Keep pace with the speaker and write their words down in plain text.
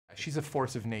She's a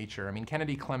force of nature. I mean,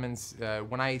 Kennedy Clemens,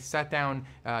 when I sat down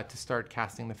to start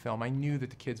casting the film, I knew that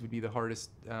the kids would be the hardest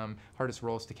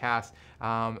roles to cast.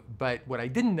 But what I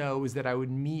didn't know was that I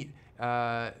would meet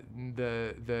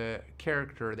the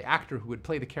character, the actor who would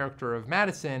play the character of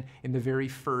Madison in the very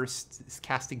first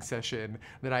casting session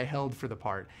that I held for the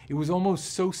part. It was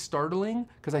almost so startling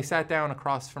because I sat down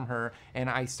across from her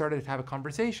and I started to have a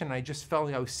conversation and I just felt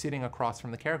like I was sitting across from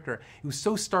the character. It was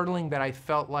so startling that I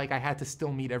felt like I had to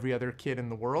still meet every other kid in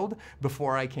the world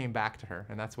before I came back to her,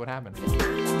 and that's what happened.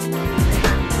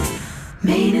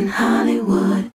 Made in Hollywood.